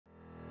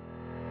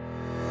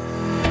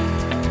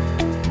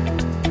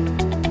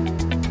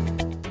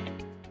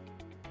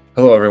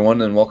Hello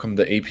everyone and welcome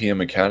to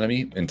APM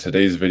Academy. In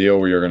today's video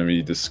we are going to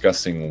be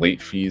discussing late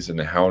fees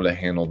and how to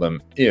handle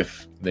them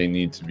if they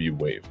need to be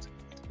waived.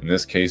 In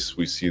this case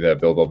we see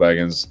that Bilbo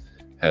Baggins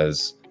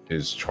has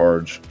his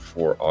charge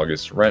for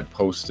August rent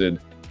posted.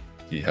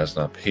 He has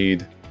not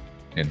paid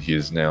and he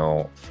is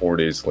now 4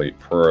 days late.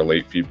 Per our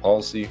late fee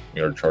policy,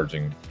 we are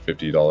charging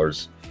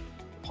 $50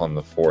 upon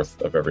the 4th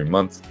of every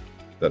month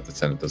that the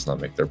tenant does not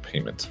make their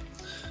payment.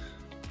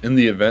 In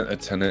the event a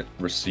tenant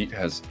receipt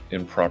has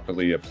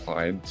improperly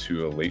applied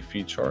to a late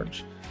fee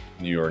charge,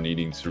 and you are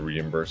needing to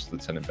reimburse the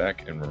tenant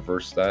back and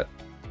reverse that,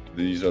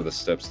 these are the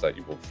steps that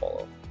you will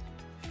follow.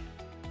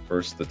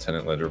 First, the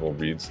tenant ledger will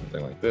read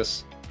something like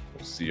this.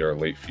 We'll see our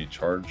late fee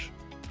charge.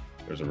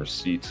 There's a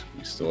receipt.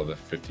 We still have a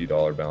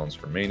 $50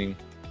 balance remaining,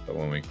 but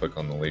when we click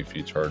on the late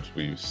fee charge,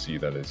 we see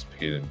that it's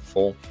paid in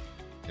full.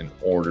 In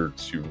order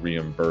to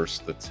reimburse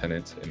the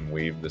tenant and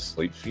waive this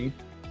late fee,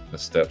 the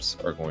steps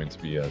are going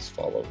to be as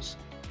follows.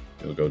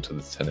 You'll go to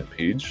the tenant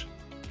page.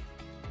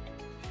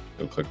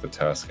 You'll click the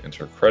task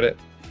Enter Credit.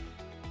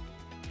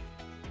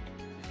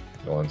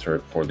 You'll enter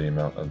it for the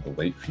amount of the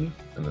late fee,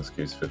 in this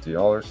case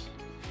 $50.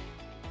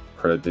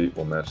 Credit date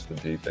will match the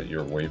date that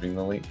you're waiving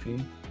the late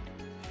fee,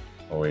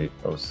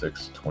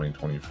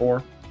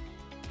 08/06/2024.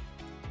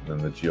 And then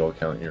the GL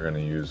account you're going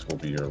to use will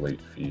be your late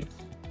fee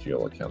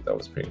GL account that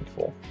was paid in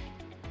full.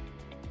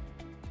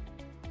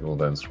 You will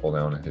then scroll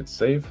down and hit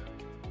Save.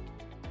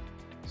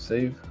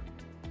 Save.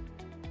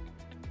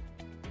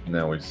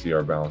 Now we see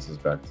our balance is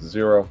back to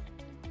zero,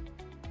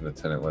 and the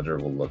tenant ledger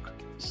will look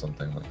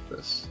something like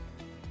this.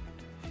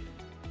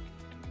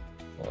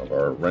 We'll have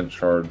our rent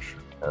charge,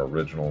 our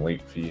original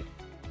late fee,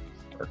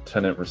 our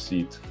tenant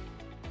receipt,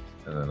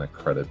 and then a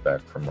credit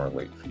back from our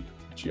late fee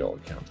GL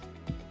account.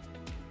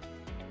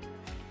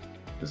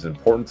 It's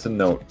important to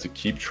note to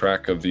keep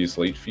track of these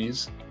late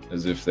fees,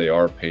 as if they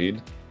are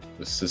paid,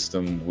 the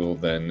system will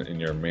then, in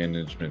your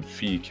management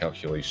fee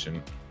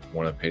calculation,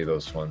 want to pay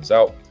those funds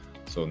out.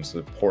 So it's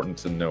important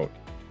to note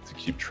to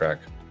keep track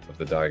of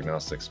the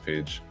diagnostics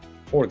page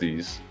for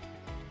these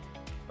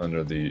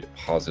under the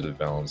positive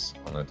balance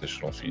on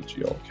additional fee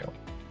GL account.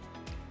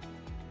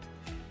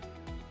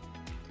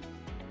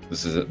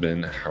 This has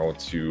been how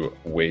to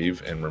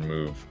waive and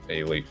remove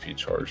a late fee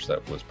charge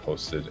that was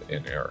posted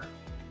in error.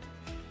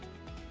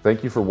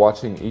 Thank you for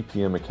watching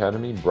APM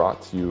Academy,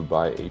 brought to you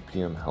by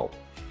APM Help.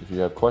 If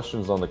you have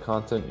questions on the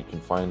content, you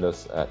can find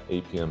us at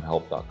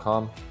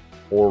apmhelp.com.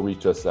 or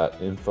reach us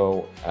at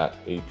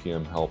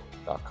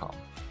info@apmhelp.com.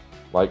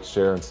 Like,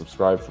 share, and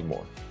subscribe for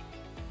more.